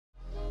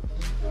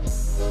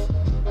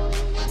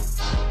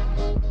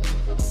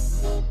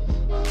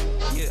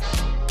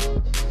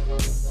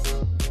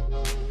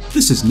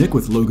this is Nick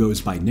with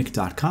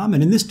logosbynick.com,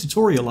 and in this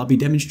tutorial I'll be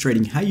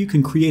demonstrating how you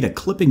can create a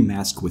clipping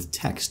mask with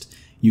text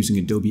using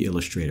Adobe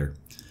Illustrator.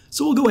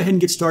 So we'll go ahead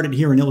and get started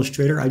here in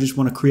Illustrator. I just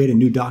want to create a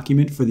new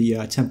document for the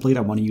template.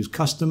 I want to use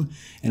custom,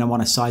 and I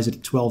want to size it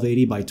at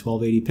 1280 by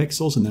 1280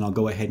 pixels, and then I'll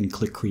go ahead and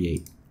click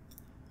create.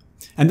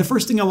 And the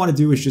first thing I want to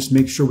do is just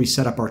make sure we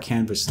set up our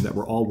canvas so that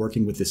we're all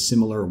working with a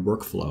similar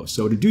workflow.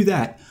 So to do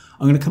that,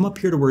 I'm going to come up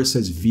here to where it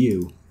says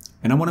view,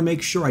 and I want to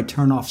make sure I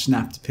turn off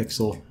snap to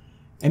pixel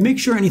and make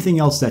sure anything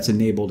else that's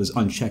enabled is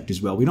unchecked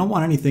as well. We don't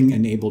want anything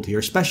enabled here,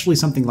 especially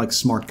something like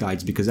smart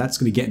guides, because that's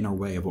going to get in our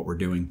way of what we're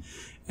doing.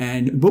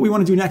 And what we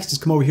want to do next is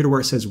come over here to where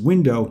it says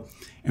window,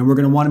 and we're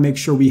going to want to make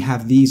sure we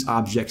have these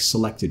objects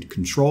selected: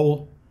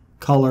 control,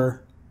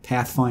 color,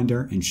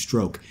 pathfinder, and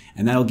stroke.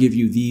 And that'll give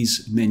you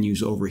these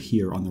menus over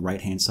here on the right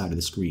hand side of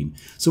the screen.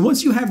 So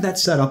once you have that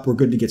set up, we're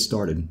good to get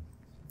started.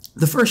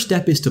 The first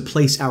step is to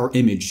place our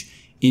image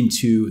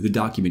into the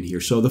document here.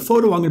 So the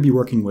photo I'm going to be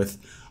working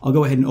with, I'll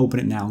go ahead and open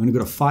it now. I'm going to go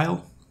to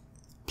File,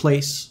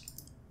 Place,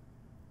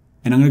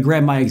 and I'm going to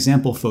grab my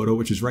example photo,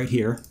 which is right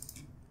here,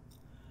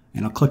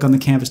 and I'll click on the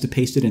canvas to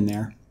paste it in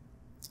there.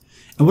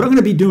 And what I'm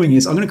going to be doing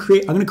is I'm going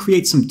to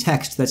create some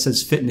text that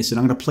says fitness, and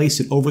I'm going to place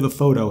it over the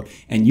photo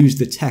and use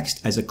the text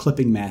as a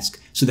clipping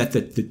mask so that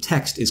the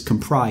text is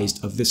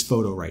comprised of this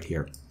photo right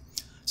here.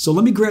 So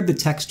let me grab the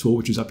text tool,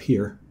 which is up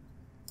here,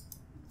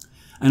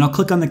 and I'll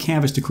click on the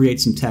canvas to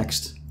create some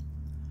text.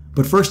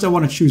 But first I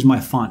want to choose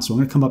my font, so I'm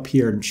going to come up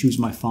here and choose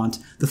my font.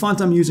 The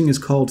font I'm using is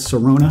called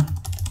Sirona.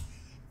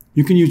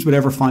 You can use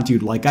whatever font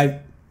you'd like.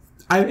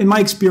 In my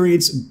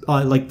experience,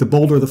 like the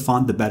bolder the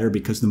font, the better,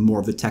 because the more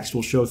of the text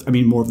will show,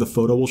 more of the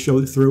photo will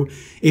show through.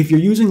 If you're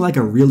using like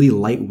a really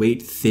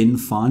lightweight, thin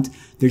font,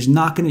 you're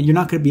not going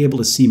to be able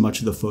to see much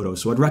of the photo.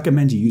 So I'd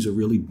recommend you use a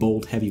really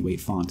bold,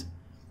 heavyweight font.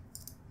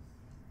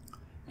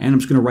 And I'm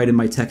just going to write in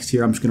my text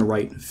here. I'm just going to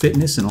write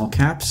fitness in all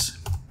caps.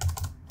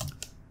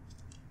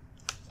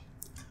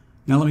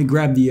 Now let me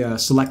grab the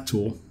select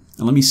tool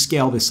and let me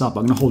scale this up.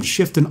 I'm going to hold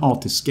Shift and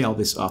Alt to scale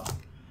this up.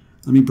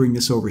 Let me bring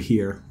this over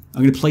here.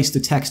 I'm going to place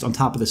the text on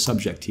top of the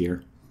subject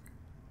here.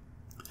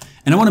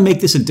 And I want to make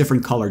this a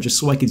different color just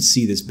so I can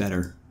see this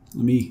better.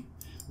 Let me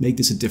make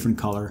this a different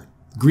color.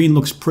 Green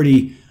looks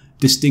pretty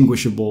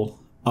distinguishable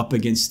up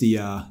against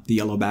the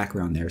yellow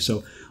background there.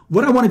 So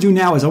what I want to do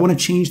now is I want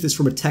to change this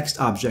from a text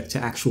object to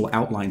actual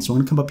outline. So I'm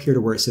going to come up here to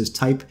where it says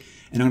type,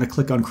 and I'm going to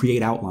click on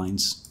create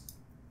outlines.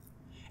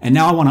 And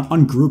now I want to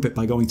ungroup it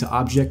by going to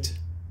Object,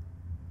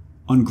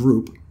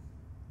 Ungroup,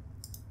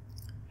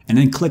 and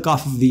then click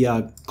off of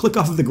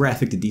the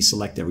graphic to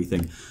deselect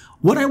everything.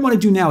 What I want to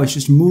do now is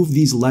just move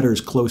these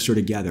letters closer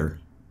together,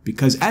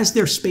 because as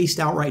they're spaced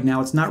out right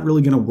now, it's not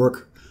really going to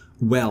work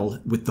well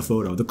with the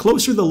photo. The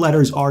closer the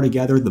letters are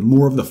together, the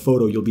more of the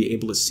photo you'll be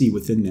able to see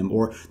within them,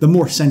 or the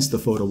more sense the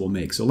photo will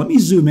make. So let me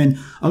zoom in.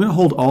 I'm going to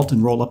hold Alt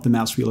and roll up the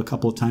mouse wheel a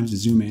couple of times to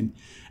zoom in.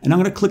 And I'm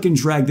going to click and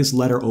drag this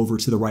letter over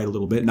to the right a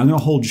little bit. And I'm going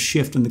to hold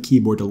Shift on the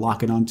keyboard to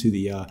lock it onto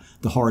the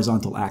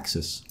horizontal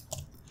axis.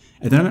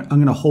 And then I'm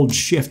going to hold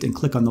Shift and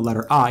click on the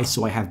letter I,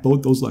 so I have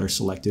both those letters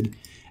selected.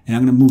 And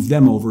I'm going to move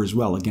them over as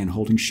well. Again,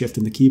 holding Shift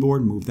on the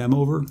keyboard, move them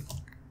over.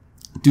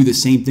 Do the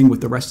same thing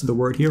with the rest of the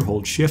word here.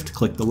 Hold Shift,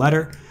 click the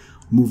letter,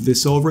 move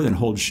this over, then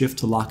hold Shift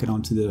to lock it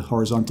onto the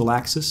horizontal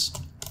axis.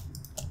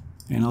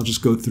 And I'll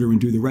just go through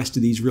and do the rest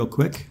of these real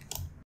quick.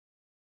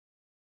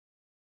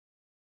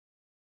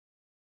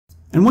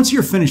 And once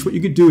you're finished, what you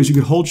could do is you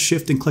could hold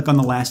Shift and click on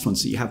the last one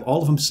so you have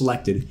all of them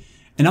selected.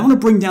 And I want to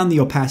bring down the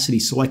opacity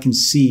so I can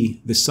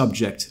see the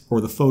subject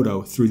or the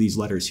photo through these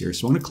letters here.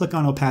 So I'm going to click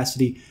on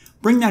opacity,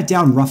 bring that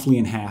down roughly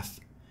in half.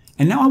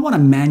 And now I want to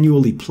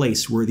manually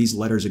place where these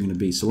letters are going to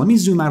be. So let me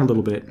zoom out a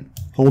little bit,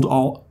 hold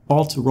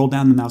Alt to roll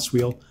down the mouse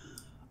wheel.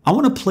 I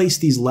want to place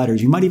these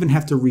letters. You might even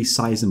have to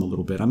resize them a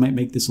little bit. I might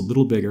make this a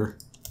little bigger.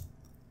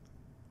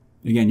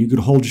 Again, you could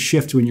hold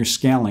Shift when you're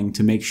scaling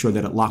to make sure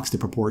that it locks the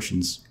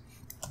proportions.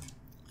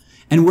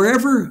 And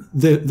wherever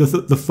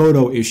the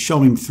photo is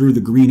showing through the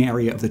green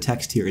area of the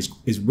text here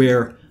is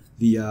where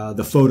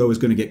the photo is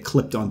going to get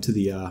clipped onto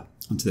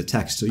the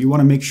text. So you want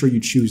to make sure you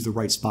choose the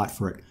right spot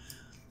for it.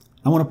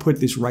 I want to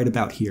put this right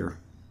about here.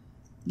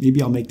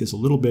 Maybe I'll make this a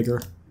little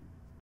bigger.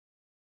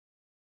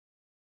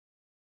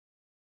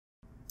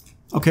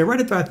 Okay, right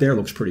about there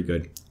looks pretty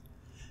good.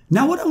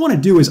 Now what I want to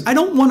do is I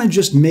don't want to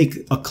just make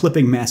a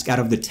clipping mask out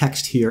of the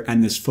text here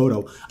and this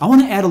photo. I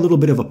want to add a little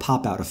bit of a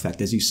pop-out effect,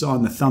 as you saw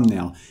in the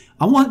thumbnail.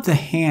 I want the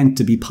hand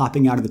to be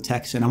popping out of the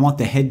text, and I want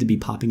the head to be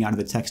popping out of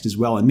the text as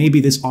well, and maybe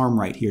this arm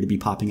right here to be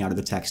popping out of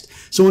the text.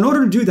 So in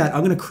order to do that,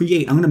 I'm going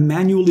to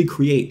manually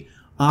create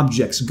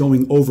objects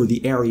going over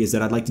the areas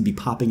that I'd like to be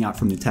popping out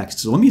from the text.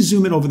 So let me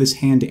zoom in over this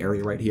hand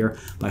area right here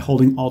by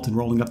holding Alt and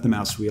rolling up the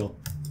mouse wheel.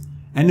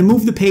 And to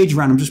move the page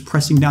around, I'm just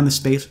pressing down the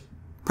space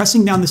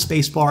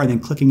bar and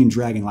then clicking and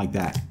dragging like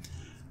that.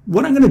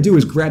 What I'm going to do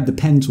is grab the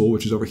pen tool,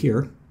 which is over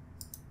here,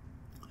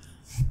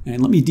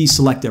 and let me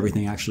deselect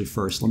everything actually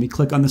first. Let me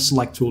click on the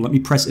select tool. Let me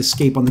press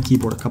escape on the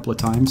keyboard a couple of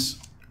times.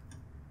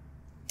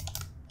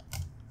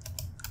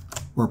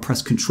 Or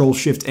press Control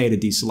Shift A to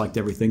deselect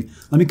everything.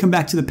 Let me come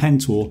back to the pen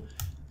tool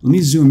Let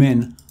me zoom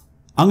in.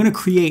 I'm going to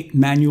create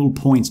manual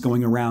points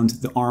going around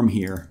the arm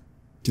here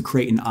to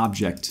create an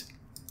object.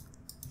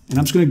 And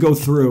I'm just going to go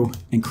through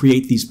and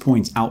create these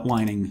points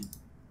outlining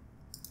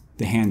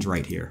the hands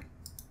right here.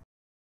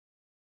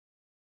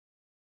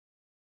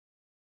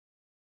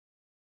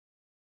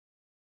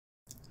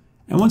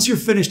 And once you're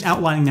finished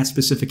outlining that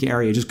specific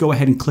area, just go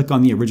ahead and click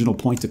on the original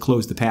point to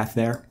close the path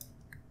there.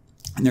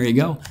 And there you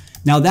go.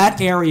 Now that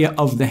area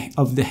of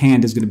the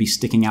hand is going to be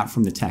sticking out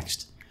from the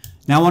text.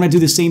 Now I want to do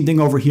the same thing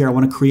over here. I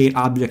want to create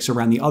objects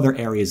around the other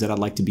areas that I'd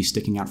like to be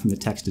sticking out from the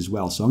text as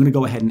well. So I'm going to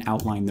go ahead and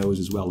outline those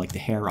as well, like the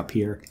hair up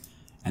here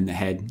and the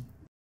head.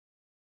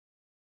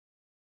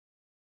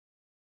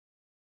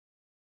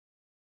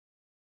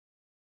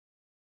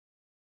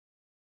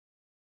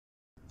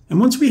 And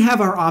once we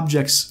have our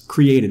objects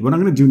created, what I'm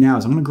going to do now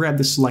is I'm going to grab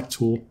the select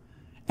tool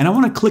and I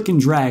want to click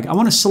and drag. I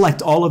want to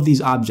select all of these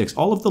objects,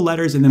 all of the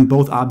letters, and then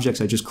both objects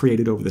I just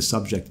created over the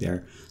subject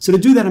there. So to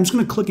do that, I'm just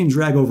going to click and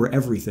drag over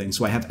everything.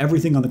 So I have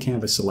everything on the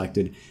canvas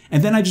selected.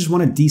 And then I just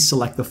want to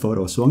deselect the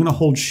photo. So I'm going to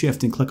hold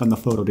Shift and click on the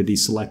photo to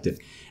deselect it.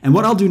 And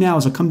what I'll do now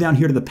is I'll come down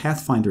here to the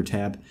Pathfinder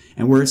tab,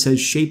 and where it says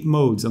Shape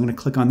Modes, I'm going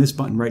to click on this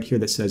button right here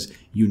that says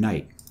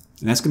Unite.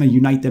 And that's going to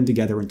unite them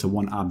together into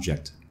one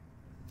object.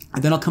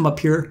 And then I'll come up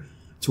here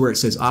to where it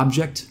says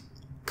Object,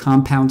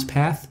 Compound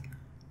Path,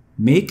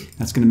 Make.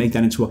 That's going to make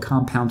that into a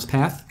compound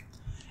path.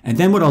 And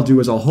then what I'll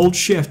do is I'll hold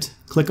Shift,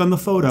 click on the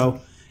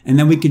photo, and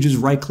then we can just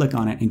right click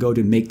on it and go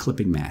to Make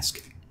Clipping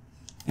Mask.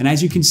 And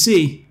as you can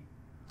see,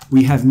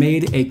 we have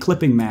made a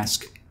clipping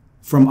mask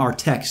from our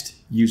text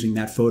using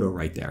that photo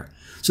right there.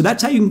 So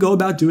that's how you can go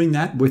about doing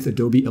that with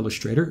Adobe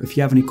Illustrator. If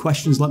you have any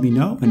questions, let me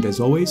know. And as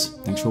always,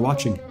 thanks for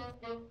watching.